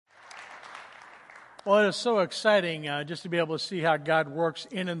Well, it is so exciting just to be able to see how God works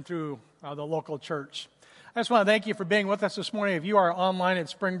in and through the local church. I just want to thank you for being with us this morning. If you are online at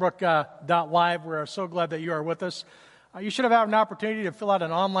springbrook.live, we're so glad that you are with us. You should have had an opportunity to fill out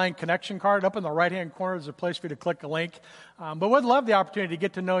an online connection card. Up in the right-hand corner is a place for you to click a link. But we'd love the opportunity to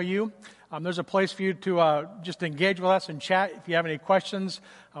get to know you. There's a place for you to just engage with us and chat if you have any questions.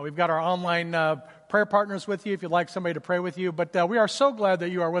 We've got our online prayer partners with you if you'd like somebody to pray with you. But we are so glad that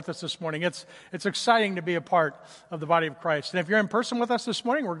you are with us this morning. It's exciting to be a part of the body of Christ. And if you're in person with us this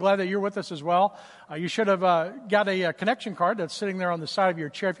morning, we're glad that you're with us as well. You should have got a connection card that's sitting there on the side of your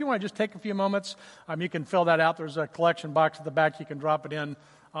chair. If you want to just take a few moments, you can fill that out. There's a collection box at the back. You can drop it in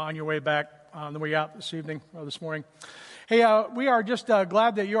on your way back on the way out this evening or this morning. Hey, we are just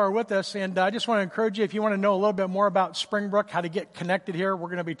glad that you are with us, and I just want to encourage you, if you want to know a little bit more about Springbrook, how to get connected here, we're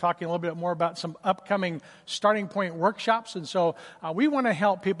going to be talking a little bit more about some upcoming starting point workshops, and so we want to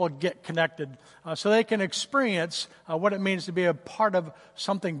help people get connected so they can experience what it means to be a part of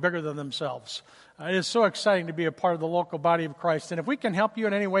something bigger than themselves. It is so exciting to be a part of the local body of Christ, and if we can help you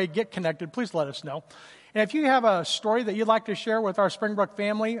in any way get connected, please let us know. And if you have a story that you'd like to share with our Springbrook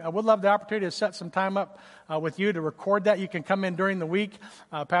family, I would love the opportunity to set some time up with you to record that. You can come in during the week.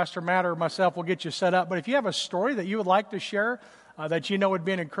 Pastor Matt or myself will get you set up. But if you have a story that you would like to share that you know would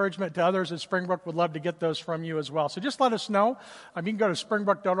be an encouragement to others at Springbrook, we'd love to get those from you as well. So just let us know. You can go to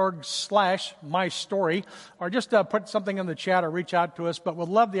springbrook.org/mystory or just put something in the chat or reach out to us. But we'd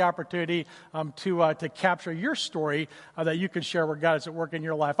love the opportunity to capture your story that you can share where God is at work in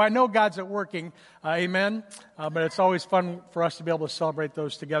your life. I know God's at working, amen, but it's always fun for us to be able to celebrate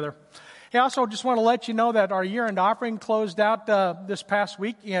those together. I also just want to let you know that our year-end offering closed out this past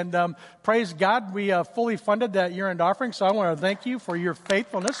week, and praise God, we fully funded that year-end offering, so I want to thank you for your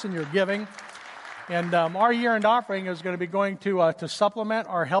faithfulness and your giving. And our year-end offering is going to be going to supplement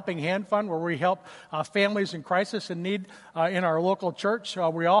our Helping Hand Fund, where we help families in crisis and need in our local church.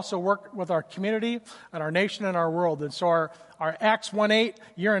 We also work with our community and our nation and our world. And so our Acts 1:8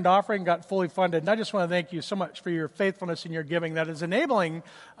 year-end offering got fully funded. And I just want to thank you so much for your faithfulness and your giving that is enabling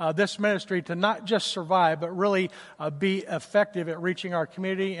this ministry to not just survive, but really be effective at reaching our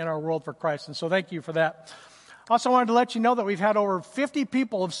community and our world for Christ. And so thank you for that. Also wanted to let you know that we've had over 50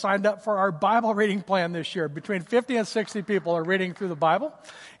 people have signed up for our Bible reading plan this year. Between 50 and 60 people are reading through the Bible.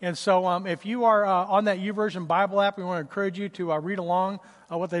 And so if you are on that YouVersion Bible app, we want to encourage you to read along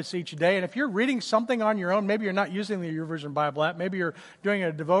what they see each day. And if you're reading something on your own, maybe you're not using the YouVersion Bible app, maybe you're doing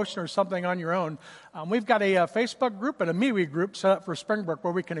a devotion or something on your own, we've got a Facebook group and a MeWe group set up for Springbrook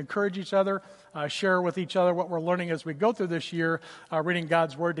where we can encourage each other, share with each other what we're learning as we go through this year, reading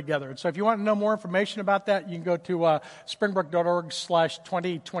God's Word together. And so if you want to know more information about that, you can go to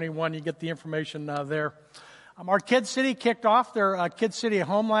springbrook.org/2021. You get the information there. Our Kids City kicked off their Kids City at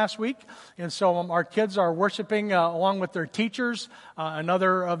Home last week, and so our kids are worshiping along with their teachers and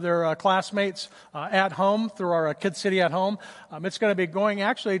other of their classmates at home through our Kids City at Home. It's going to be going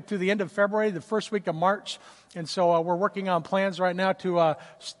actually to the end of February, the first week of March, and so we're working on plans right now to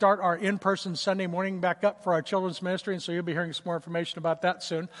start our in-person Sunday morning back up for our children's ministry, and so you'll be hearing some more information about that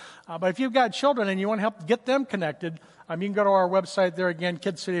soon. But if you've got children and you want to help get them connected, you can go to our website there again,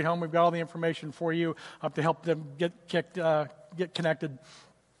 Kids City at Home. We've got all the information for you to help them get connected.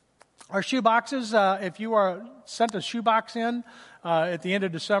 Our shoe boxes, if you are sent a shoe box in at the end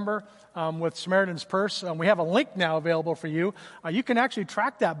of December with Samaritan's Purse, we have a link now available for you. You can actually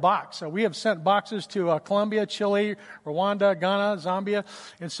track that box. We have sent boxes to Colombia, Chile, Rwanda, Ghana, Zambia.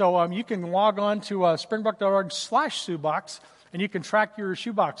 And so you can log on to springbrook.org/shoebox. And you can track your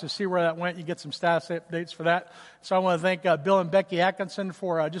shoebox to see where that went. You get some status updates for that. So I want to thank Bill and Becky Atkinson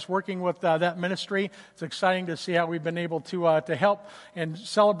for just working with that ministry. It's exciting to see how we've been able to help and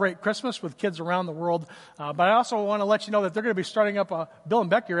celebrate Christmas with kids around the world. But I also want to let you know that they're going to be starting up, Bill and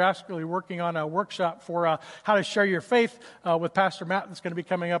Becky are actually working on a workshop for how to share your faith with Pastor Matt that's going to be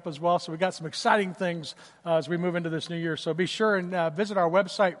coming up as well. So we've got some exciting things as we move into this new year. So be sure and visit our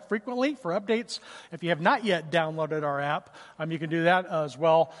website frequently for updates. If you have not yet downloaded our app, you can do that as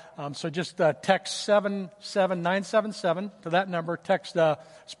well. So just text 77977 to that number. Text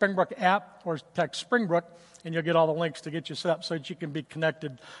Springbrook app or text Springbrook, and you'll get all the links to get you set up so that you can be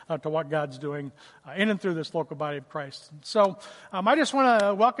connected to what God's doing in and through this local body of Christ. So I just want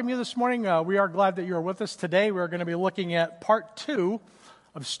to welcome you this morning. We are glad that you're with us today. We're going to be looking at part 2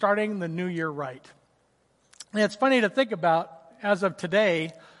 of starting the new year right. And it's funny to think about, as of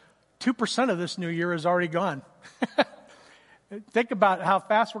today, 2% of this new year is already gone. Think about how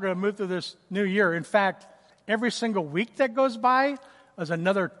fast we're going to move through this new year. In fact, every single week that goes by, is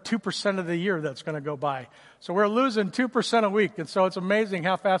another 2% of the year that's going to go by. So we're losing 2% a week. And so it's amazing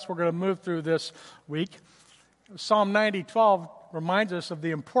how fast we're going to move through this week. Psalm 90:12 reminds us of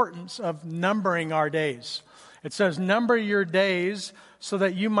the importance of numbering our days. It says, number your days so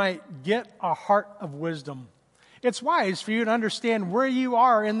that you might get a heart of wisdom. It's wise for you to understand where you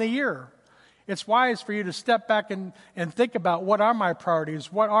are in the year. It's wise for you to step back and think about what are my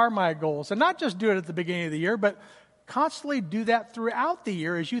priorities, what are my goals, and not just do it at the beginning of the year, but constantly do that throughout the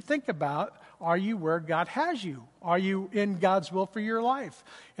year as you think about, are you where God has you? Are you in God's will for your life?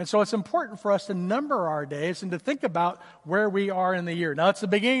 And so it's important for us to number our days and to think about where we are in the year. Now, it's the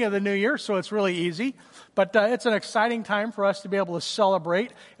beginning of the new year, so it's really easy, but it's an exciting time for us to be able to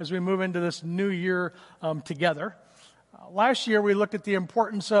celebrate as we move into this new year together. Last year, we looked at the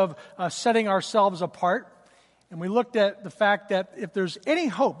importance of setting ourselves apart, and we looked at the fact that if there's any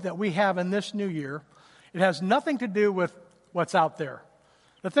hope that we have in this new year, it has nothing to do with what's out there.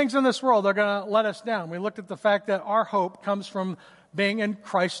 The things in this world are going to let us down. We looked at the fact that our hope comes from being in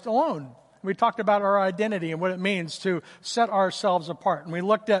Christ alone. We talked about our identity and what it means to set ourselves apart. And we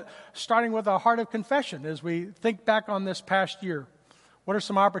looked at starting with a heart of confession as we think back on this past year. What are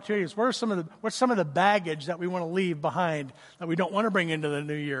some opportunities? What's some of the baggage that we want to leave behind that we don't want to bring into the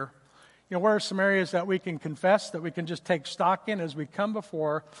new year? You know, where are some areas that we can confess, that we can just take stock in as we come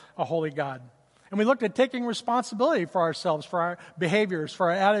before a holy God? And we looked at taking responsibility for ourselves, for our behaviors, for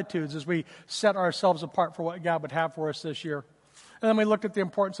our attitudes as we set ourselves apart for what God would have for us this year. And then we looked at the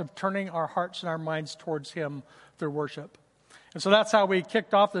importance of turning our hearts and our minds towards Him through worship. And so that's how we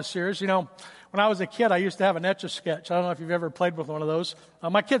kicked off this series. You know, when I was a kid, I used to have an Etch-a-Sketch. I don't know if you've ever played with one of those.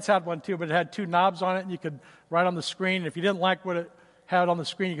 My kids had one too, but it had two knobs on it, and you could write on the screen. And if you didn't like what it had on the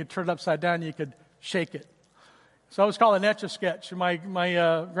screen, you could turn it upside down, and you could shake it. So it was called an Etch-a-Sketch. My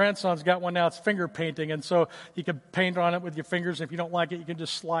grandson's got one now. It's finger painting, and so you can paint on it with your fingers. And if you don't like it, you can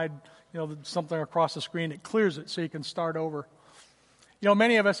just slide, something across the screen. It clears it, so you can start over. You know,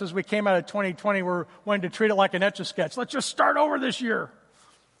 many of us, as we came out of 2020, were wanting to treat it like an Etch-a-Sketch. Let's just start over this year.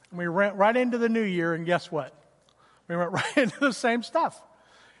 And we went right into the new year, and guess what? We went right into the same stuff.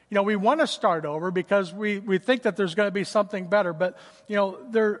 You know, we want to start over because we think that there's going to be something better. But,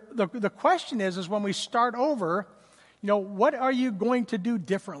 the question is when we start over, what are you going to do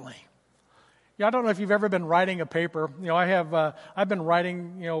differently? I don't know if you've ever been writing a paper. I've been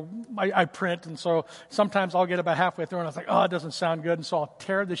writing, I print, and so sometimes I'll get about halfway through and I think, it doesn't sound good, and so I'll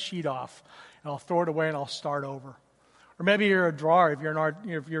tear the sheet off, and I'll throw it away, and I'll start over. Or maybe you're a drawer. If you're an art,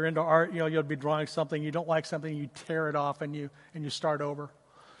 if you're into art, you'll be drawing something, you don't like something, you tear it off, and you start over.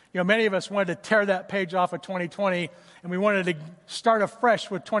 Many of us wanted to tear that page off of 2020, and we wanted to start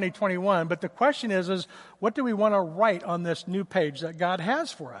afresh with 2021. But the question is what do we want to write on this new page that God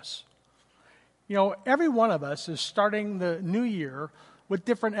has for us? Every one of us is starting the new year with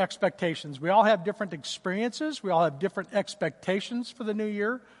different expectations. We all have different experiences. We all have different expectations for the new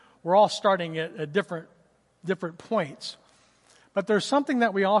year. We're all starting at different points. But there's something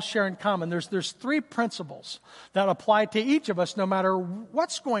that we all share in common. There's three principles that apply to each of us no matter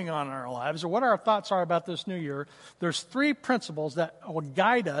what's going on in our lives or what our thoughts are about this new year. There's three principles that will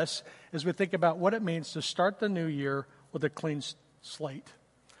guide us as we think about what it means to start the new year with a clean slate.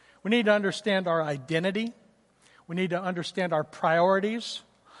 We need to understand our identity. We need to understand our priorities.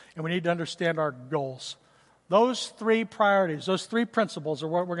 And we need to understand our goals. Those three priorities, those three principles are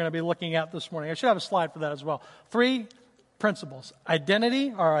what we're going to be looking at this morning. I should have a slide for that as well. Three principles: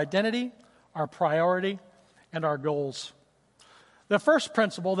 identity, our priority, and our goals. The first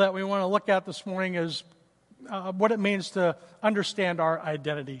principle that we want to look at this morning is what it means to understand our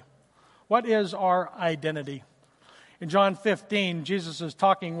identity. What is our identity? In John 15, Jesus is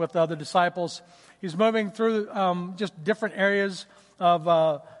talking with the other disciples. He's moving through just different areas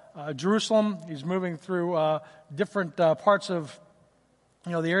of Jerusalem. He's moving through different parts of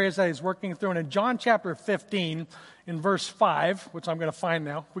the areas that he's working through. And in John chapter 15, in verse 5, which I'm going to find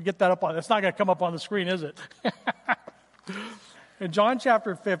now. We get that up on, it's not going to come up on the screen, is it? In John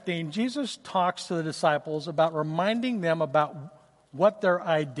chapter 15, Jesus talks to the disciples about reminding them about what their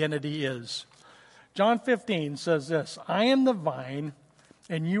identity is. John 15 says this: I am the vine,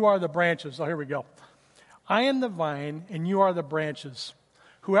 and you are the branches. Oh, here we go. I am the vine, and you are the branches.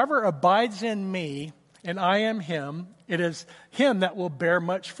 Whoever abides in me, and I am him, it is him that will bear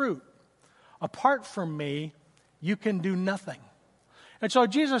much fruit. Apart from me, you can do nothing. And so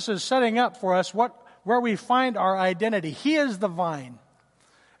Jesus is setting up for us where we find our identity. He is the vine.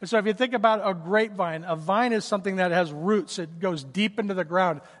 And so if you think about a grapevine, a vine is something that has roots. It goes deep into the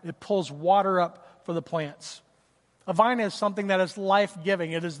ground. It pulls water up for the plants. A vine is something that is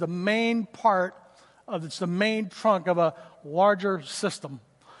life-giving. It is the main part it's the main trunk of a larger system.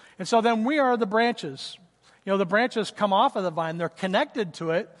 And so then we are the branches. The branches come off of the vine. They're connected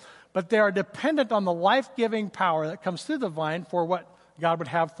to it, but they are dependent on the life-giving power that comes through the vine for what God would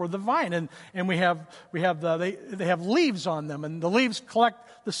have for the vine. And they have leaves on them, and the leaves collect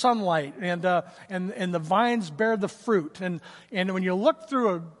the sunlight, and the vines bear the fruit. And when you look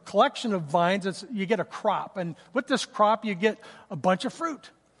through a collection of vines, you get a crop. And with this crop, you get a bunch of fruit.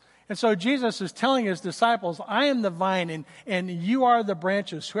 And so Jesus is telling his disciples, I am the vine, and you are the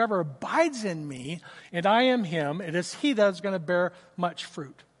branches. Whoever abides in me, and I am him, it is he that is going to bear much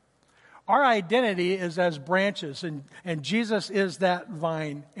fruit. Our identity is as branches, and Jesus is that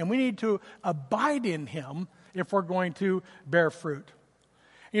vine. And we need to abide in him if we're going to bear fruit.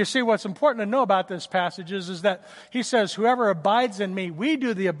 You see, what's important to know about this passage is that he says, whoever abides in me, we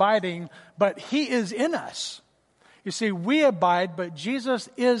do the abiding, but he is in us. You see, we abide, but Jesus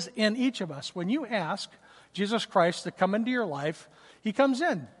is in each of us. When you ask Jesus Christ to come into your life, he comes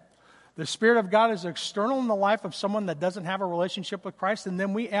in. The Spirit of God is external in the life of someone that doesn't have a relationship with Christ, and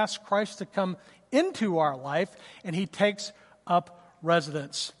then we ask Christ to come into our life, and he takes up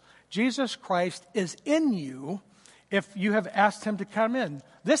residence. Jesus Christ is in you if you have asked him to come in.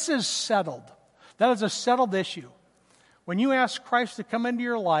 This is settled. That is a settled issue. When you ask Christ to come into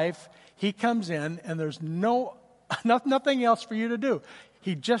your life, he comes in, and there's nothing else for you to do.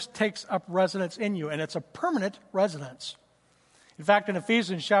 He just takes up residence in you, and it's a permanent residence. In fact, in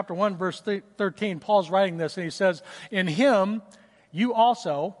Ephesians chapter 1, verse 13, Paul's writing this, and he says, in him you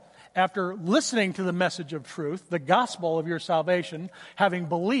also, after listening to the message of truth, the gospel of your salvation, having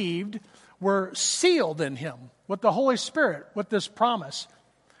believed, were sealed in him with the Holy Spirit, with this promise,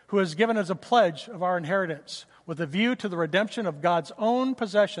 who is given as a pledge of our inheritance, with a view to the redemption of God's own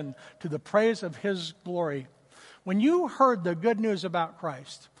possession, to the praise of his glory. When you heard the good news about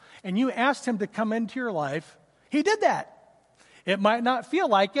Christ and you asked him to come into your life, he did that. It might not feel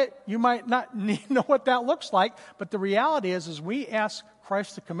like it. You might not know what that looks like. But the reality is we ask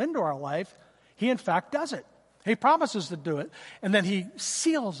Christ to come into our life, he in fact does it. He promises to do it. And then he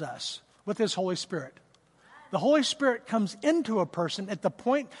seals us with his Holy Spirit. The Holy Spirit comes into a person at the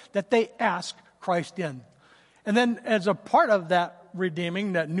point that they ask Christ in. And then as a part of that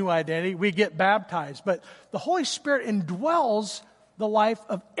redeeming, that new identity, we get baptized. But the Holy Spirit indwells the life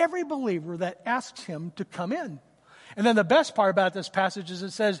of every believer that asks him to come in. And then the best part about this passage is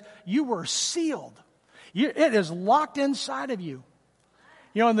it says, you were sealed. It is locked inside of you.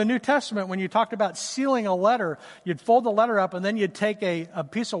 In the New Testament, when you talked about sealing a letter, you'd fold the letter up and then you'd take a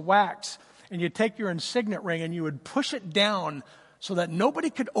piece of wax and you'd take your signet ring and you would push it down so that nobody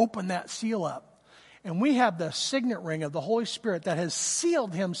could open that seal up. And we have the signet ring of the Holy Spirit that has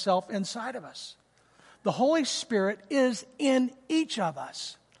sealed himself inside of us. The Holy Spirit is in each of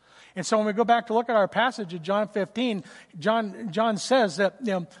us. And so when we go back to look at our passage of John 15, John says that,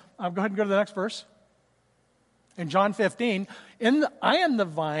 go ahead and go to the next verse. In John 15, I am the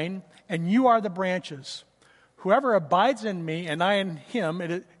vine and you are the branches. Whoever abides in me and I in him,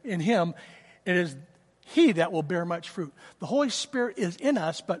 it is he that will bear much fruit. The Holy Spirit is in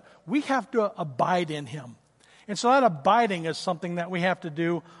us, but we have to abide in him. And so that abiding is something that we have to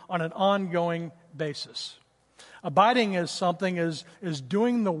do on an ongoing basis. Abiding is something is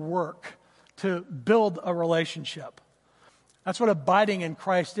doing the work to build a relationship. That's what abiding in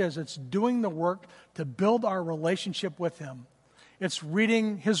Christ is. It's doing the work to build our relationship with him. It's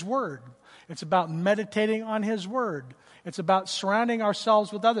reading his word. It's about meditating on his word. It's about surrounding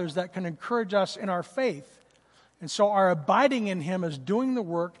ourselves with others that can encourage us in our faith. And so our abiding in him is doing the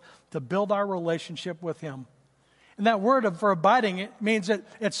work to build our relationship with him. And that word for abiding, it means that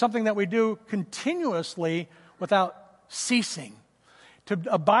it's something that we do continuously without ceasing. To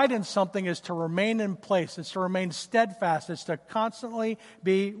abide in something is to remain in place. It's to remain steadfast. It's to constantly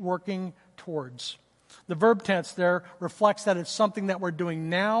be working towards. The verb tense there reflects that it's something that we're doing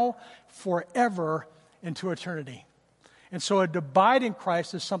now, forever, into eternity. And so to abide in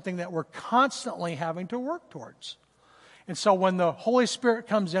Christ is something that we're constantly having to work towards. And so when the Holy Spirit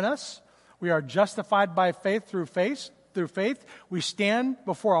comes in us, we are justified by faith through faith. We stand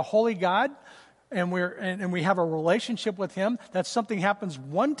before a holy God, and we have a relationship with him. That's something happens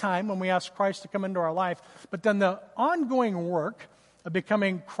one time when we ask Christ to come into our life. But then the ongoing work of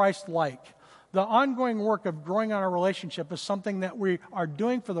becoming Christ-like, the ongoing work of growing on our relationship is something that we are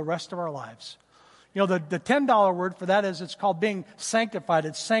doing for the rest of our lives. The $10 word for that is it's called being sanctified.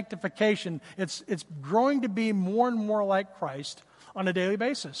 It's sanctification. It's growing to be more and more like Christ on a daily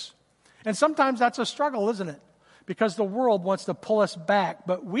basis. And sometimes that's a struggle, isn't it? Because the world wants to pull us back.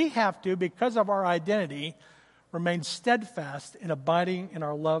 But we have to, because of our identity, remain steadfast in abiding in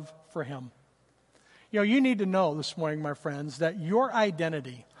our love for him. You need to know this morning, my friends, that your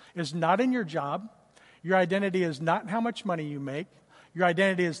identity is not in your job. Your identity is not in how much money you make. Your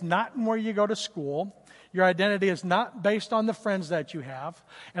identity is not in where you go to school. Your identity is not based on the friends that you have.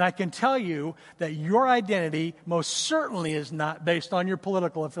 And I can tell you that your identity most certainly is not based on your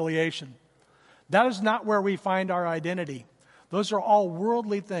political affiliation. That is not where we find our identity. Those are all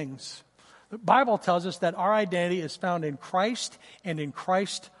worldly things. The Bible tells us that our identity is found in Christ and in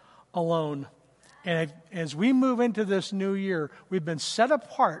Christ alone. And as we move into this new year, we've been set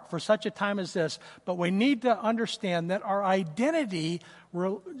apart for such a time as this, but we need to understand that our identity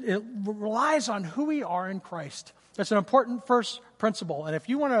relies on who we are in Christ. That's an important first principle. And if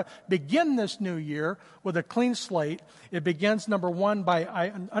you want to begin this new year with a clean slate, it begins, number one,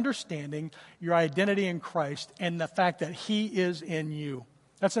 by understanding your identity in Christ and the fact that He is in you.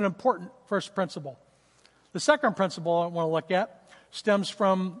 That's an important first principle. The second principle I want to look at stems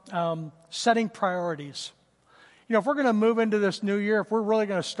from setting priorities. If we're going to move into this new year, if we're really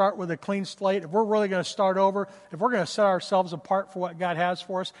going to start with a clean slate, if we're really going to start over, if we're going to set ourselves apart for what God has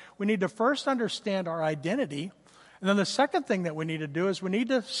for us, we need to first understand our identity. And then the second thing that we need to do is we need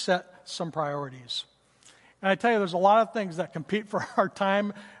to set some priorities. And I tell you, there's a lot of things that compete for our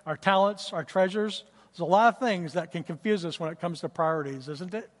time, our talents, our treasures. There's a lot of things that can confuse us when it comes to priorities,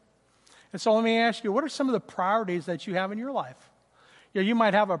 isn't it? And so let me ask you, what are some of the priorities that you have in your life? You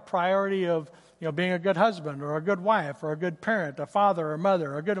might have a priority of being a good husband or a good wife or a good parent, a father or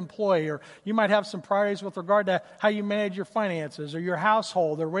mother, a good employee, or you might have some priorities with regard to how you manage your finances or your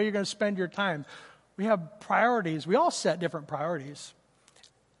household or where you're going to spend your time. We have priorities. We all set different priorities.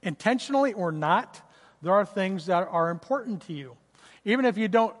 Intentionally or not, there are things that are important to you. Even if you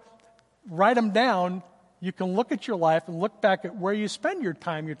don't write them down, you can look at your life and look back at where you spend your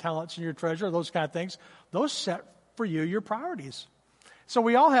time, your talents, and your treasure, those kind of things. Those set for you your priorities. So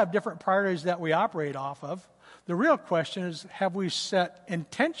we all have different priorities that we operate off of. The real question is, have we set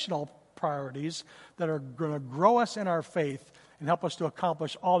intentional priorities that are going to grow us in our faith and help us to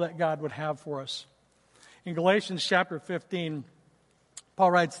accomplish all that God would have for us? In Galatians chapter 15,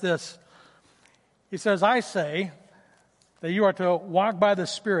 Paul writes this. He says, I say that you are to walk by the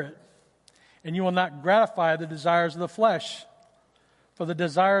Spirit, and you will not gratify the desires of the flesh. For the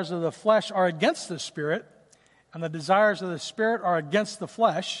desires of the flesh are against the Spirit, and the desires of the Spirit are against the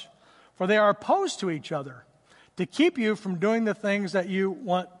flesh, for they are opposed to each other, to keep you from doing the things that you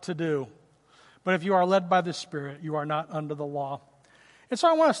want to do. But if you are led by the Spirit, you are not under the law. And so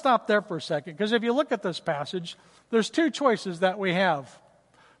I want to stop there for a second, because if you look at this passage, there's two choices that we have.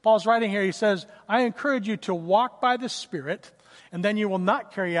 Paul's writing here, he says, I encourage you to walk by the Spirit, and then you will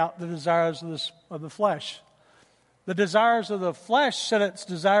not carry out the desires of the flesh. The desires of the flesh set its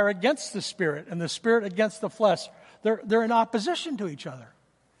desire against the Spirit, and the Spirit against the flesh. They're in opposition to each other.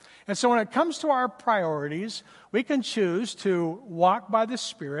 And so when it comes to our priorities, we can choose to walk by the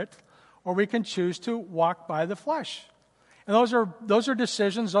Spirit, or we can choose to walk by the flesh. And those are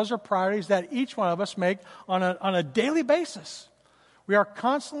decisions, those are priorities that each one of us make on a daily basis. We are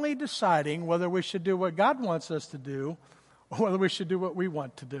constantly deciding whether we should do what God wants us to do, or whether we should do what we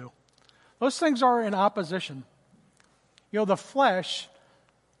want to do. Those things are in opposition. The flesh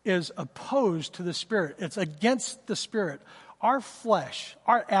is opposed to the Spirit. It's against the Spirit. Our flesh,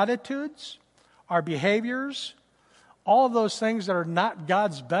 our attitudes, our behaviors, all of those things that are not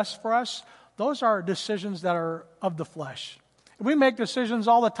God's best for us, those are decisions that are of the flesh. We make decisions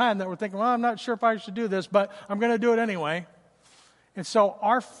all the time that we're thinking, well, I'm not sure if I should do this, but I'm going to do it anyway. And so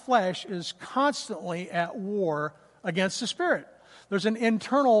our flesh is constantly at war against the Spirit. There's an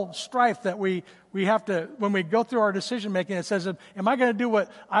internal strife that we have to, when we go through our decision making, it says, am I going to do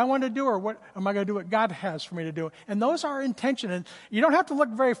what I want to do, or what am I going to do what God has for me to do? And those are intention. And you don't have to look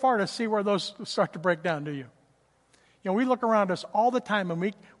very far to see where those start to break down, do you? We look around us all the time,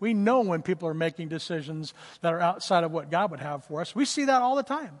 and we know when people are making decisions that are outside of what God would have for us. We see that all the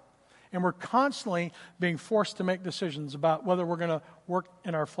time. And we're constantly being forced to make decisions about whether we're going to work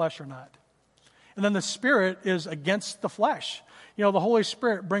in our flesh or not. And then the Spirit is against the flesh. The Holy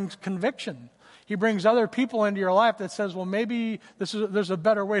Spirit brings conviction. He brings other people into your life that says, well, maybe there's a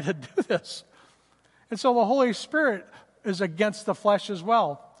better way to do this. And so the Holy Spirit is against the flesh as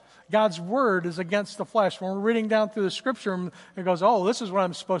well. God's Word is against the flesh. When we're reading down through the Scripture, it goes, oh, this is what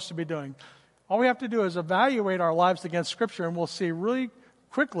I'm supposed to be doing. All we have to do is evaluate our lives against Scripture, and we'll see really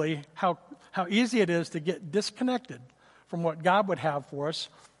quickly how easy it is to get disconnected from what God would have for us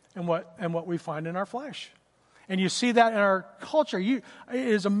and what we find in our flesh. And you see that in our culture. It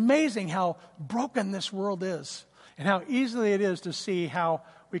is amazing how broken this world is, and how easily it is to see how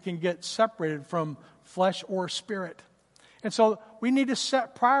we can get separated from flesh or spirit. And so we need to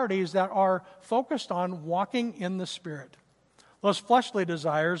set priorities that are focused on walking in the Spirit. Those fleshly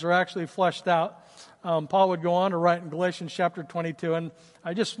desires are actually fleshed out. Paul would go on to write in Galatians chapter 22, and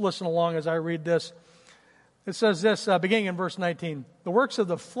I just listen along as I read this. It says this, beginning in verse 19, the works of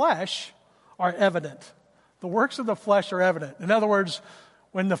the flesh are evident. The works of the flesh are evident. In other words,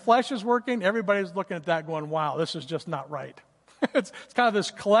 when the flesh is working, everybody's looking at that going, wow, this is just not right. It's kind of this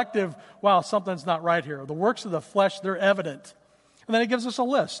collective, wow, something's not right here. The works of the flesh, they're evident. And then it gives us a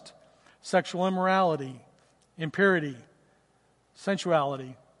list. Sexual immorality, impurity,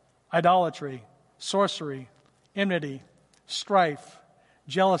 sensuality, idolatry, sorcery, enmity, strife,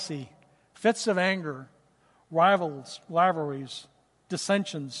 jealousy, fits of anger, rivalries,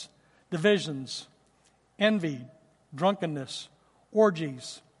 dissensions, divisions, envy, drunkenness,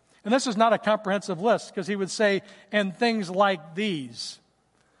 orgies. And this is not a comprehensive list because he would say, and things like these.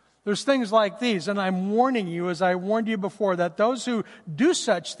 There's things like these, and I'm warning you, as I warned you before, that those who do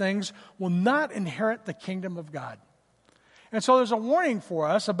such things will not inherit the kingdom of God. And so there's a warning for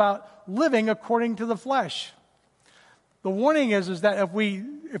us about living according to the flesh. The warning is that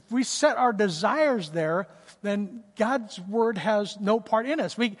if we set our desires there, then God's word has no part in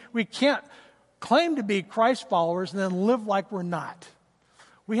us. We can't claim to be Christ followers and then live like we're not.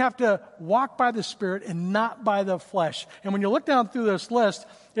 We have to walk by the Spirit and not by the flesh. And when you look down through this list,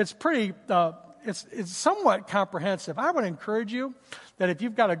 it's pretty, it's somewhat comprehensive. I would encourage you that if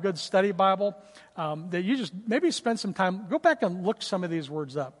you've got a good study Bible, that you just maybe spend some time, go back and look some of these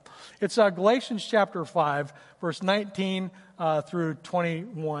words up. It's Galatians chapter 5, verse 19 through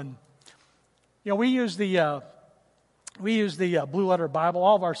 21. You know, we use the Blue Letter Bible.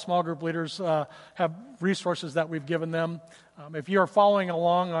 All of our small group leaders have resources that we've given them. If you are following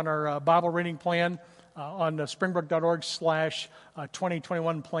along on our Bible reading plan on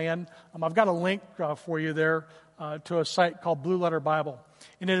springbrook.org/2021 plan, I've got a link for you there to a site called Blue Letter Bible.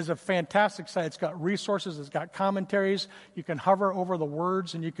 And it is a fantastic site. It's got resources. It's got commentaries. You can hover over the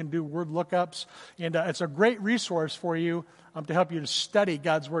words and you can do word lookups. And it's a great resource for you to help you to study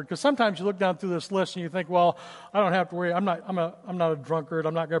God's Word. Because sometimes you look down through this list and you think, well, I don't have to worry. I'm not a drunkard.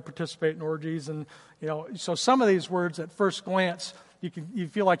 I'm not going to participate in orgies. And, you know, so some of these words at first glance, you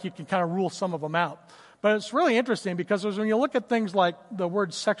feel like you can kind of rule some of them out. But it's really interesting because when you look at things like the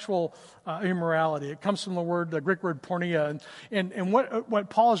word sexual immorality, it comes from the Greek word porneia. And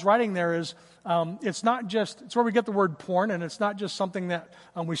what Paul is writing there is, it's not just, it's where we get the word porn, and it's not just something that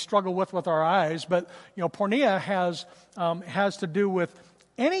we struggle with our eyes, but, you know, porneia has to do with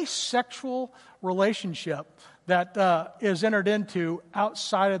any sexual relationship that is entered into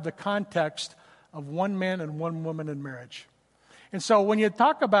outside of the context of one man and one woman in marriage. And so when you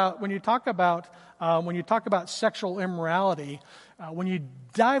talk about sexual immorality, when you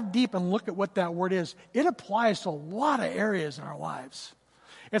dive deep and look at what that word is, it applies to a lot of areas in our lives.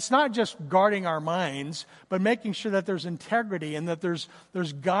 It's not just guarding our minds, but making sure that there's integrity and that there's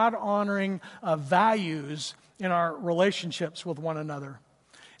God-honoring values in our relationships with one another.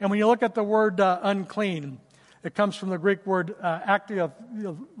 And when you look at the word unclean, it comes from the Greek word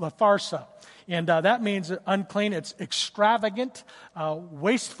latharsa. And that means unclean. It's extravagant,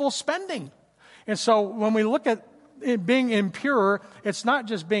 wasteful spending. And so when we look at it being impure, it's not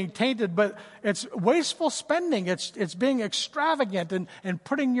just being tainted, but it's wasteful spending. It's being extravagant and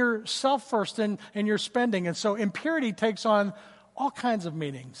putting yourself first in your spending. And so impurity takes on all kinds of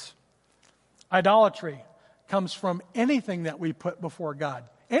meanings. Idolatry comes from anything that we put before God.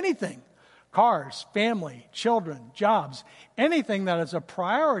 Anything. Cars, family, children, jobs. Anything that is a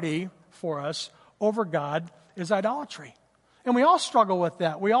priority for us over God is idolatry. And we all struggle with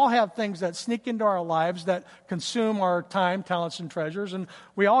that. We all have things that sneak into our lives that consume our time, talents, and treasures. And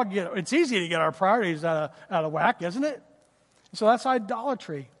it's easy to get our priorities out of whack, isn't it? So that's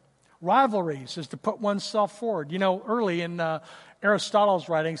idolatry. Rivalries is to put oneself forward. You know, early in Aristotle's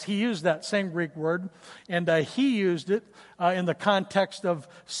writings, he used that same Greek word, and he used it in the context of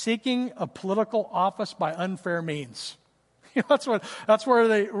seeking a political office by unfair means. You know, that's where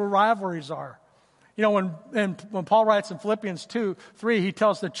the rivalries are. You know, when Paul writes in Philippians 2:3, he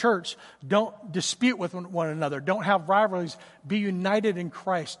tells the church, don't dispute with one another. Don't have rivalries. Be united in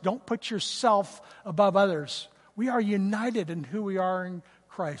Christ. Don't put yourself above others. We are united in who we are in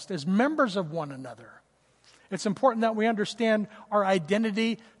Christ as members of one another. It's important that we understand our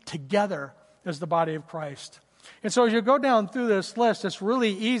identity together as the body of Christ. And so as you go down through this list, it's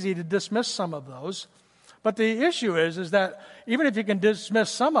really easy to dismiss some of those. But the issue is that even if you can dismiss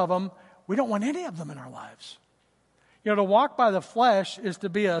some of them, we don't want any of them in our lives. You know, to walk by the flesh is to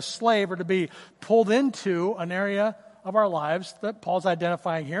be a slave or to be pulled into an area of our lives that Paul's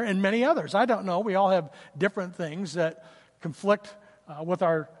identifying here and many others. I don't know. We all have different things that conflict with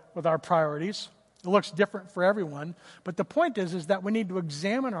our priorities. It looks different for everyone. But the point is that we need to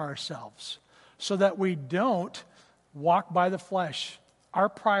examine ourselves so that we don't walk by the flesh. Our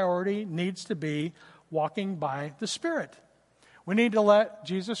priority needs to be walking by the Spirit. We need to let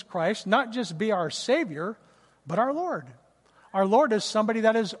Jesus Christ not just be our Savior, but our Lord. Our Lord is somebody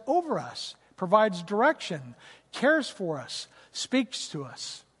that is over us, provides direction, cares for us, speaks to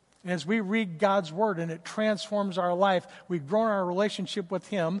us. And as we read God's Word and it transforms our life, we've grown our relationship with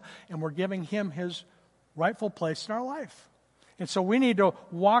Him and we're giving Him His rightful place in our life. And so we need to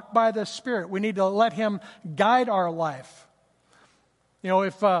walk by the Spirit. We need to let Him guide our life. You know,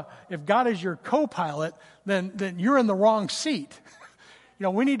 if God is your co-pilot, then you're in the wrong seat. You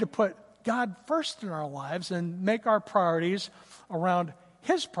know, we need to put God first in our lives and make our priorities around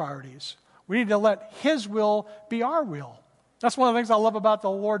His priorities. We need to let His will be our will. That's one of the things I love about the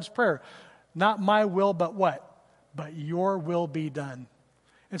Lord's Prayer. Not my will, but what? But your will be done.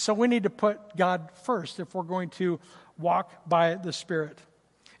 And so we need to put God first if we're going to walk by the Spirit.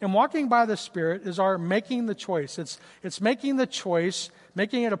 And walking by the Spirit is our making the choice. It's making the choice,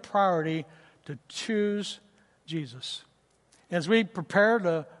 making it a priority to choose Jesus. As we prepare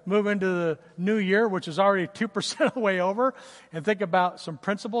to move into the new year, which is already 2% of the way over, and think about some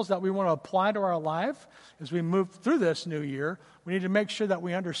principles that we want to apply to our life as we move through this new year, we need to make sure that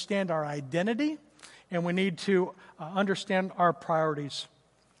we understand our identity and we need to understand our priorities.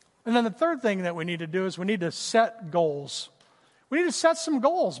 And then the third thing that we need to do is we need to set goals. We need to set some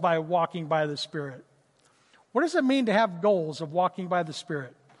goals by walking by the Spirit. What does it mean to have goals of walking by the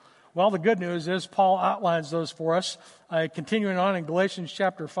Spirit? Well, the good news is Paul outlines those for us. Continuing on in Galatians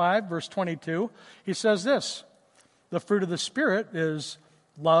chapter 5, verse 22, he says this: the fruit of the Spirit is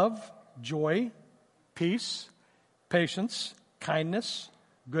love, joy, peace, patience, kindness,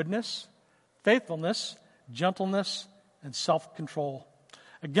 goodness, faithfulness, gentleness, and self-control.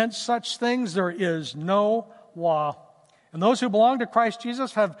 Against such things there is no law. And those who belong to Christ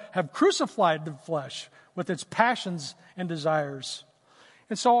Jesus have crucified the flesh with its passions and desires.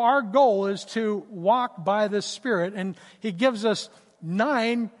 And so our goal is to walk by the Spirit, and He gives us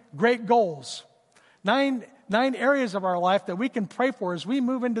 9 great goals. 9 areas of our life that we can pray for as we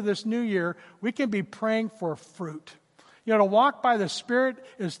move into this new year. We can be praying for fruit. You know, to walk by the Spirit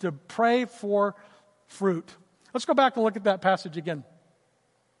is to pray for fruit. Let's go back and look at that passage again.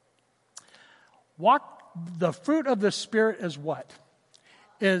 The fruit of the Spirit is what?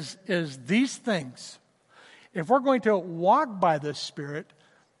 Is these things. If we're going to walk by the Spirit,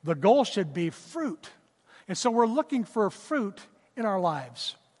 the goal should be fruit. And so we're looking for fruit in our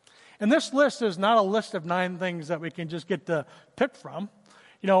lives. And this list is not a list of 9 things that we can just get to pick from.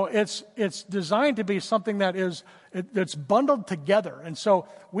 You know, it's designed to be something that's bundled together. And so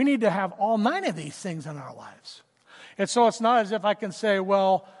we need to have all 9 of these things in our lives. And so it's not as if I can say,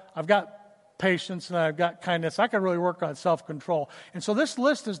 well, I've got patience and I've got kindness. I can really work on self-control. And so this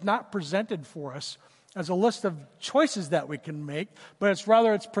list is not presented for us as a list of choices that we can make, but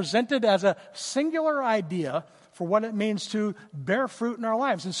it's presented as a singular idea for what it means to bear fruit in our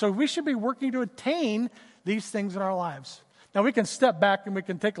lives. And so we should be working to attain these things in our lives. Now, we can step back and we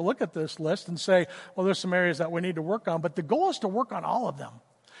can take a look at this list and say, well, there's some areas that we need to work on, but the goal is to work on all of them.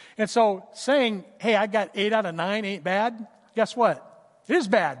 And so saying, hey, I got 8 out of 9 ain't bad, guess what? It is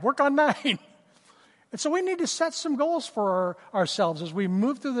bad. Work on 9. And so we need to set some goals for ourselves as we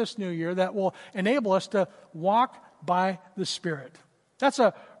move through this new year that will enable us to walk by the Spirit. That's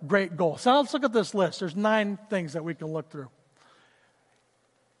a great goal. So let's look at this list. There's 9 things that we can look through.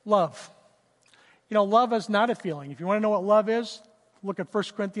 Love. You know, love is not a feeling. If you want to know what love is, look at 1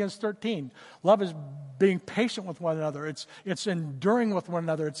 Corinthians 13. Love is being patient with one another. It's enduring with one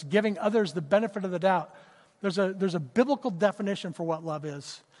another. It's giving others the benefit of the doubt. There's a biblical definition for what love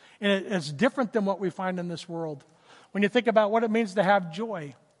is. And it's different than what we find in this world. When you think about what it means to have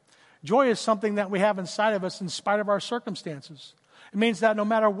joy, joy is something that we have inside of us in spite of our circumstances. It means that no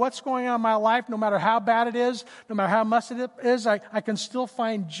matter what's going on in my life, no matter how bad it is, no matter how much it is, I can still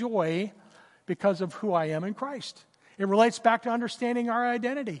find joy because of who I am in Christ. It relates back to understanding our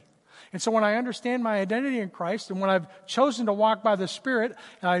identity. And so when I understand my identity in Christ and when I've chosen to walk by the Spirit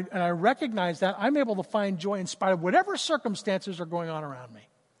and I recognize that, I'm able to find joy in spite of whatever circumstances are going on around me.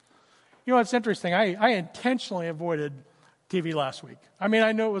 You know, it's interesting. I intentionally avoided TV last week. I mean,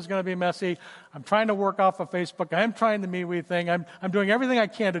 I knew it was going to be messy. I'm trying to work off of Facebook. I'm trying the MeWe thing. I'm doing everything I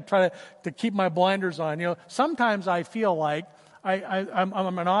can to try to keep my blinders on. You know, sometimes I feel like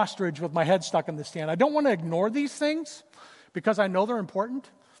I'm an ostrich with my head stuck in the sand. I don't want to ignore these things because I know they're important.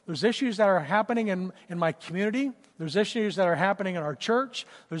 There's issues that are happening in my community. There's issues that are happening in our church.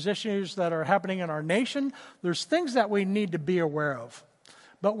 There's issues that are happening in our nation. There's things that we need to be aware of.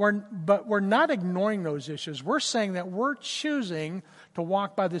 But we're not ignoring those issues. We're saying that we're choosing to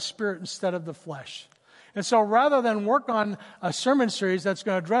walk by the Spirit instead of the flesh. And so rather than work on a sermon series that's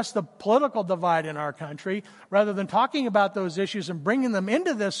going to address the political divide in our country, rather than talking about those issues and bringing them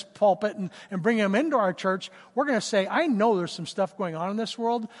into this pulpit and bringing them into our church, we're going to say, I know there's some stuff going on in this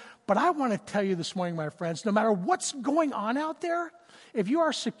world, but I want to tell you this morning, my friends, no matter what's going on out there, if you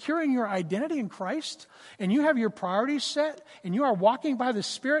are securing your identity in Christ and you have your priorities set and you are walking by the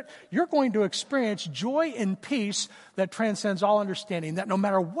Spirit, you're going to experience joy and peace that transcends all understanding, that no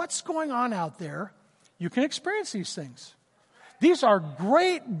matter what's going on out there, you can experience these things. These are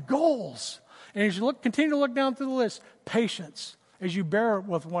great goals. And as you continue to look down through the list, patience as you bear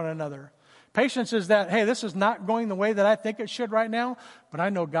with one another. Patience is that, hey, this is not going the way that I think it should right now, but I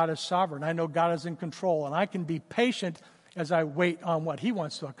know God is sovereign. I know God is in control, and I can be patient as I wait on what He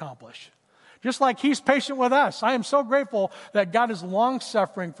wants to accomplish. Just like He's patient with us. I am so grateful that God is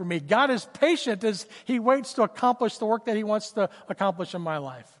long-suffering for me. God is patient as He waits to accomplish the work that He wants to accomplish in my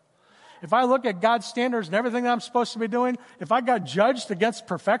life. If I look at God's standards and everything that I'm supposed to be doing, if I got judged against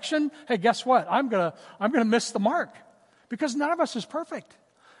perfection, hey, guess what? I'm gonna miss the mark, because none of us is perfect.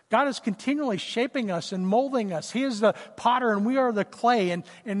 God is continually shaping us and molding us. He is the potter and we are the clay,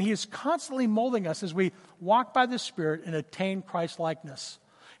 and He is constantly molding us as we walk by the Spirit and attain Christ-likeness.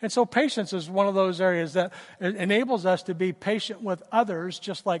 And so patience is one of those areas that enables us to be patient with others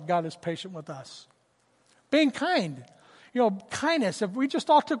just like God is patient with us. Being kind. Kindness, if we just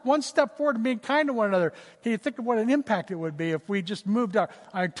all took one step forward in being kind to one another, can you think of what an impact it would be if we just moved our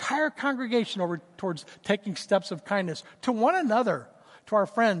entire congregation over towards taking steps of kindness to one another, to our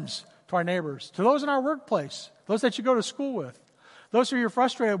friends, to our neighbors, to those in our workplace, those that you go to school with, those who you're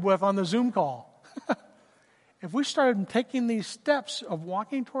frustrated with on the Zoom call. If we started taking these steps of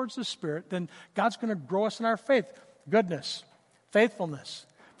walking towards the Spirit, then God's going to grow us in our faith. Goodness, faithfulness.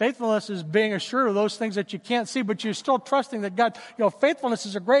 Faithfulness is being assured of those things that you can't see, but you're still trusting that God, faithfulness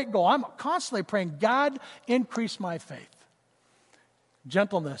is a great goal. I'm constantly praying, God, increase my faith.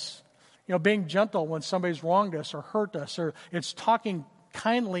 Gentleness. Being gentle when somebody's wronged us or hurt us, or it's talking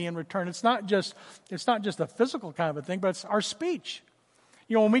kindly in return. It's not just a physical kind of a thing, but it's our speech.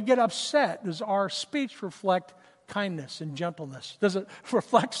 When we get upset, does our speech reflect kindness and gentleness? Does it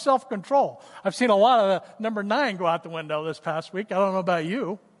reflect self-control? I've seen a lot of the number 9 go out the window this past week. I don't know about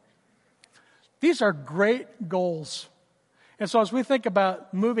you. These are great goals. And so as we think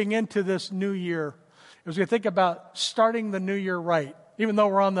about moving into this new year, as we think about starting the new year right, even though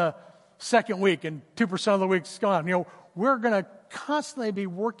we're on the second week and 2% of the week's gone, we're going to constantly be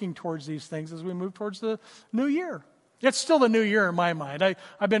working towards these things as we move towards the new year. It's still the new year in my mind.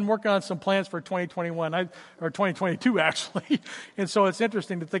 I've been working on some plans for 2021, or 2022 actually. And so it's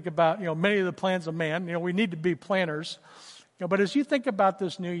interesting to think about, many of the plans of man. We need to be planners. But as you think about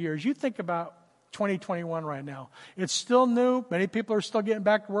this new year, as you think about 2021 right now, it's still new. Many people are still getting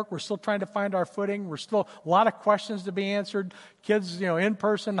back to work. We're still trying to find our footing. We're still a lot of questions to be answered. Kids, in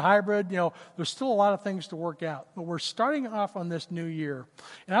person, hybrid, there's still a lot of things to work out. But we're starting off on this new year.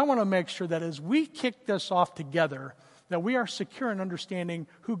 And I want to make sure that as we kick this off together, that we are secure in understanding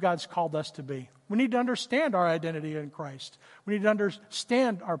who God's called us to be. We need to understand our identity in Christ. We need to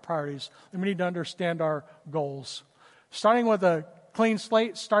understand our priorities, and we need to understand our goals. Starting with a clean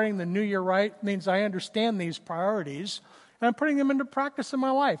slate, starting the new year right, means I understand these priorities, and I'm putting them into practice in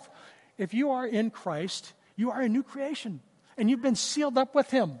my life. If you are in Christ, you are a new creation, and you've been sealed up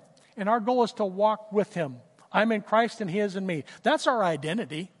with Him, and our goal is to walk with Him. I'm in Christ, and He is in me. That's our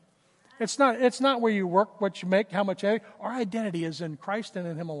identity. It's not where you work, what you make, how much. Our identity is in Christ and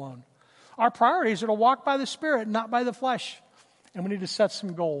in Him alone. Our priorities are to walk by the Spirit, not by the flesh. And we need to set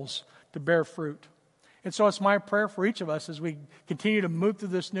some goals to bear fruit. And so it's my prayer for each of us as we continue to move through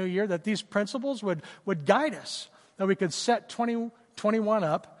this new year that these principles would guide us, that we could set 2021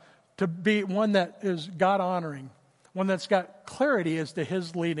 up to be one that is God-honoring, one that's got clarity as to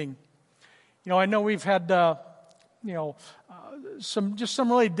His leading. I know we've had some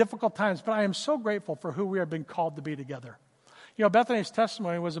really difficult times, but I am so grateful for who we have been called to be together. Bethany's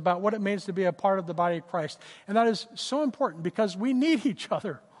testimony was about what it means to be a part of the body of Christ, and that is so important because we need each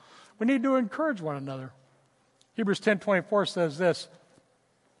other. We need to encourage one another. Hebrews 10:24 says this: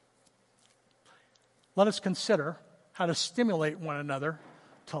 let us consider how to stimulate one another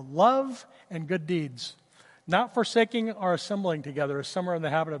to love and good deeds, not forsaking our assembling together as some are in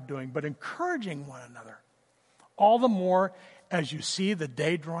the habit of doing, but encouraging one another, all the more as you see the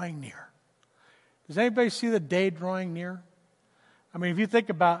day drawing near. Does anybody see the day drawing near? I mean, if you think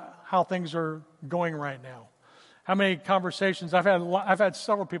about how things are going right now, how many conversations I've had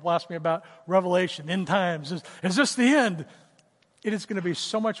several people ask me about Revelation, end times. Is this the end? It is going to be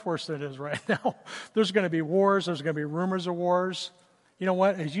so much worse than it is right now. There's going to be wars. There's going to be rumors of wars. You know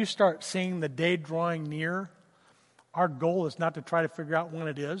what? As you start seeing the day drawing near, our goal is not to try to figure out when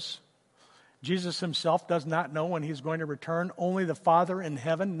it is. Jesus himself does not know when he's going to return. Only the Father in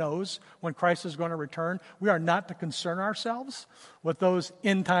heaven knows when Christ is going to return. We are not to concern ourselves with those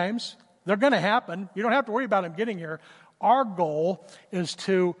end times. They're going to happen. You don't have to worry about them getting here. Our goal is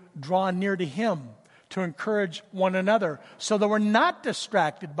to draw near to him, to encourage one another, so that we're not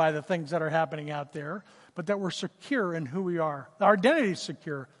distracted by the things that are happening out there, but that we're secure in who we are. Our identity is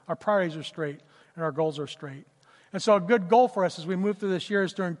secure, our priorities are straight, and our goals are straight. And so a good goal for us as we move through this year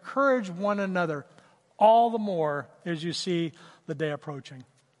is to encourage one another all the more as you see the day approaching.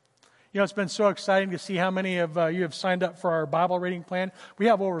 You know, it's been so exciting to see how many of you have signed up for our Bible reading plan. We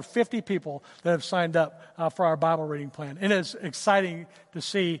have over 50 people that have signed up for our Bible reading plan. And it's exciting to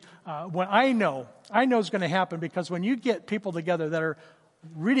see what I know is going to happen, because when you get people together that are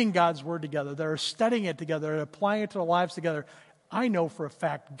reading God's Word together, that are studying it together, and applying it to their lives together, I know for a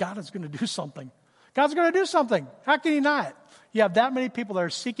fact God is going to do something. God's going to do something. How can he not? You have that many people that are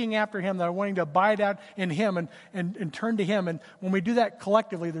seeking after him, that are wanting to abide out in him and turn to him. And when we do that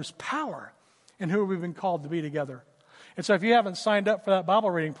collectively, there's power in who we've been called to be together. And so if you haven't signed up for that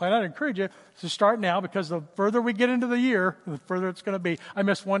Bible reading plan, I'd encourage you to start now, because the further we get into the year, the further it's going to be. I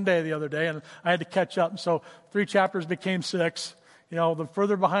missed one day the other day, and I had to catch up. And so 3 chapters became 6. You know, the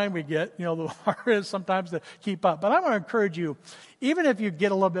further behind we get, you know, the harder it is sometimes to keep up. But I want to encourage you, even if you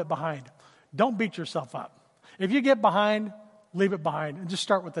get a little bit behind, don't beat yourself up. If you get behind, leave it behind and just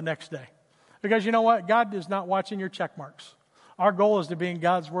start with the next day. Because you know what? God is not watching your check marks. Our goal is to be in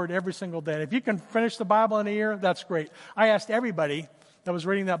God's Word every single day. And if you can finish the Bible in a year, that's great. I asked everybody that was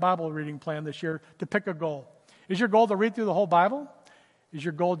reading that Bible reading plan this year to pick a goal. Is your goal to read through the whole Bible? Is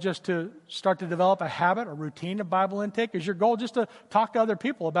your goal just to start to develop a habit, a routine of Bible intake? Is your goal just to talk to other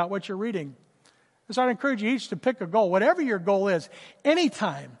people about what you're reading? And so I'd encourage you each to pick a goal. Whatever your goal is,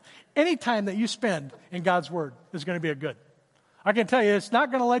 anytime that you spend in God's Word is going to be a good. I can tell you, it's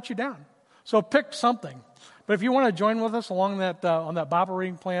not going to let you down. So pick something. But if you want to join with us along that on that Bible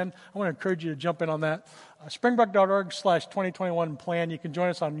reading plan, I want to encourage you to jump in on that. Springbrook.org/2021 plan. You can join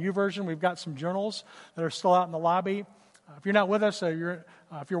us on YouVersion. We've got some journals that are still out in the lobby. If you're not with us,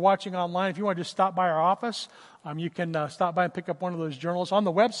 if you're watching online, if you want to just stop by our office, you can stop by and pick up one of those journals. On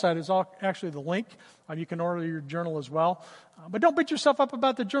the website is actually the link. You can order your journal as well. But don't beat yourself up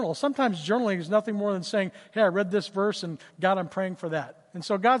about the journal. Sometimes journaling is nothing more than saying, hey, I read this verse, and God, I'm praying for that. And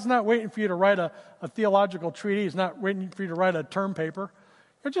so God's not waiting for you to write a theological treatise. He's not waiting for you to write a term paper.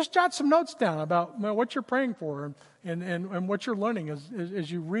 Just jot some notes down about what you're praying for and what you're learning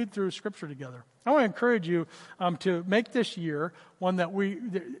as you read through Scripture together. I want to encourage you to make this year one that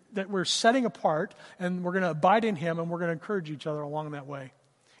we're setting apart, and we're going to abide in Him, and we're going to encourage each other along that way.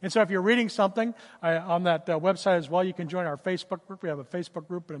 And so if you're reading something on that website as well, you can join our Facebook group. We have a Facebook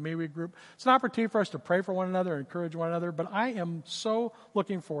group and a MeWe group. It's an opportunity for us to pray for one another, encourage one another. But I am so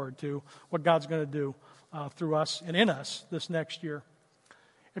looking forward to what God's going to do through us and in us this next year.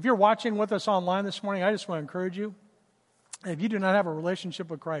 If you're watching with us online this morning, I just want to encourage you. If you do not have a relationship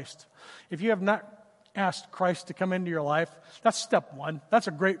with Christ, if you have not asked Christ to come into your life, that's step one. That's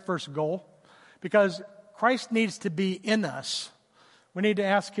a great first goal, because Christ needs to be in us. We need to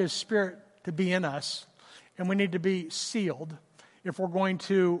ask His Spirit to be in us, and we need to be sealed if we're going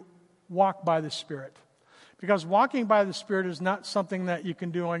to walk by the Spirit. Because walking by the Spirit is not something that you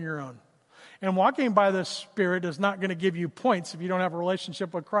can do on your own. And walking by the Spirit is not going to give you points if you don't have a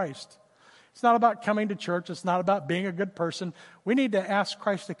relationship with Christ. It's not about coming to church. It's not about being a good person. We need to ask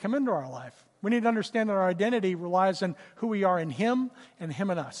Christ to come into our life. We need to understand that our identity relies on who we are in Him and Him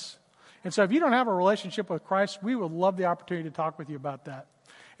in us. And so if you don't have a relationship with Christ, we would love the opportunity to talk with you about that.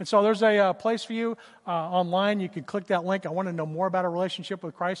 And so there's a place for you online. You can click that link. I want to know more about a relationship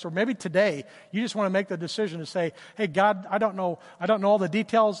with Christ. Or maybe today you just want to make the decision to say, hey, God, I don't know all the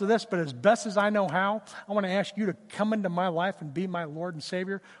details of this, but as best as I know how, I want to ask you to come into my life and be my Lord and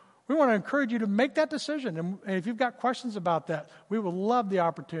Savior. We want to encourage you to make that decision. And if you've got questions about that, we would love the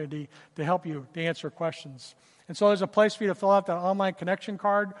opportunity to help you to answer questions. And so there's a place for you to fill out that online connection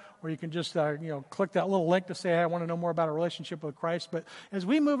card, where you can just click that little link to say, hey, I want to know more about a relationship with Christ. But as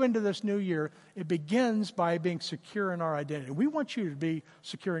we move into this new year, it begins by being secure in our identity. We want you to be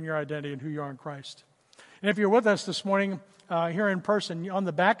secure in your identity and who you are in Christ. And if you're with us this morning here in person, on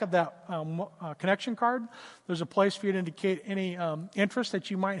the back of that connection card, there's a place for you to indicate any interest that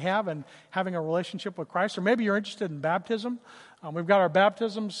you might have in having a relationship with Christ, or maybe you're interested in baptism. We've got our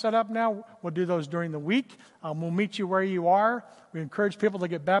baptisms set up now. We'll do those during the week. We'll meet you where you are. We encourage people to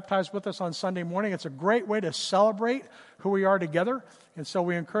get baptized with us on Sunday morning. It's a great way to celebrate who we are together. And so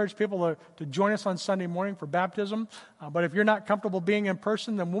we encourage people to join us on Sunday morning for baptism. But if you're not comfortable being in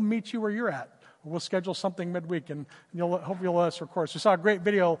person, then we'll meet you where you're at. We'll schedule something midweek, and hope you'll let us record. So we saw a great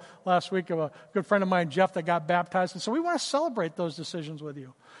video last week of a good friend of mine, Jeff, that got baptized. And so we want to celebrate those decisions with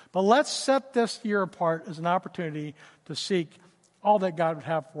you. But let's set this year apart as an opportunity to seek all that God would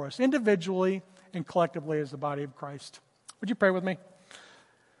have for us, individually and collectively as the body of Christ. Would you pray with me?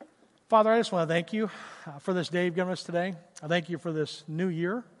 Father, I just want to thank you for this day you've given us today. I thank you for this new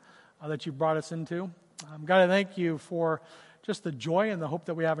year that you brought us into. God, I thank you for just the joy and the hope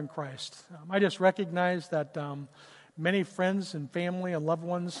that we have in Christ. I just recognize that many friends and family and loved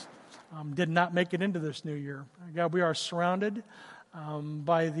ones did not make it into this new year. God, we are surrounded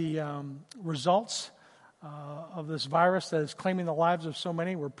by the results of this virus that is claiming the lives of so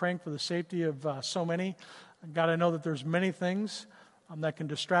many. We're praying for the safety of so many. God, I know that there's many things that can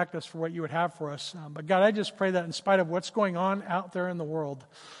distract us from what you would have for us. But God, I just pray that in spite of what's going on out there in the world,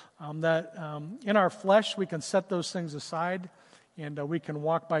 that in our flesh we can set those things aside and we can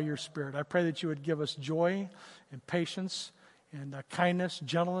walk by your Spirit. I pray that you would give us joy and patience and kindness,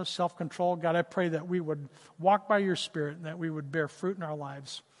 gentleness, self-control. God, I pray that we would walk by your Spirit and that we would bear fruit in our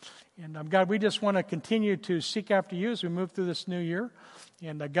lives. And God, we just want to continue to seek after you as we move through this new year.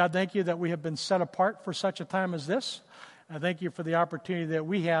 And God, thank you that we have been set apart for such a time as this. I thank you for the opportunity that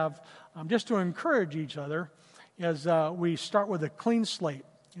we have just to encourage each other as we start with a clean slate,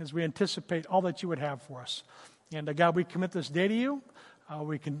 as we anticipate all that you would have for us. And God, we commit this day to you.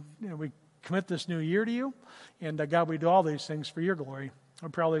 We commit this new year to you. And God, we do all these things for your glory. I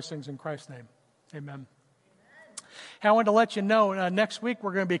pray all these things in Christ's name. Amen. Hey, I wanted to let you know, next week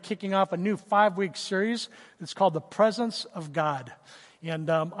we're going to be kicking off a new 5-week series. It's called The Presence of God. And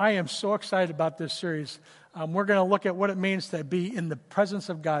I am so excited about this series. We're going to look at what it means to be in the presence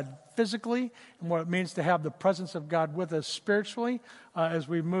of God physically and what it means to have the presence of God with us spiritually as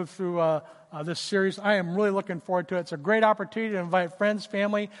we move through this series. I am really looking forward to it. It's a great opportunity to invite friends,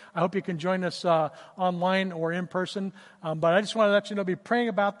 family. I hope you can join us online or in person. But I just want to let you know, be praying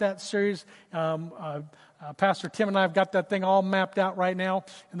about that series. Pastor Tim and I have got that thing all mapped out right now.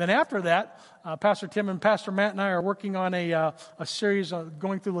 And then after that, Pastor Tim and Pastor Matt and I are working on a series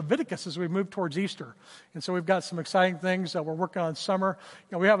going through Leviticus as we move towards Easter. And so we've got some exciting things that we're working on summer.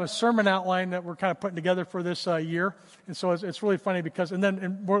 We have a sermon outline that we're kind of putting together for this year. And so it's really funny because,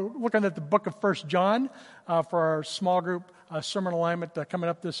 and we're looking at the book of 1 John for our small group sermon alignment coming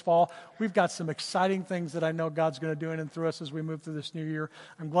up this fall. We've got some exciting things that I know God's going to do in and through us as we move through this new year.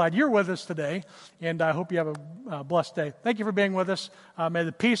 I'm glad you're with us today, and I hope you have a blessed day. Thank you for being with us. May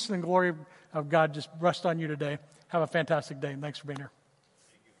the peace and glory of God just rest on you today. Have a fantastic day, and thanks for being here.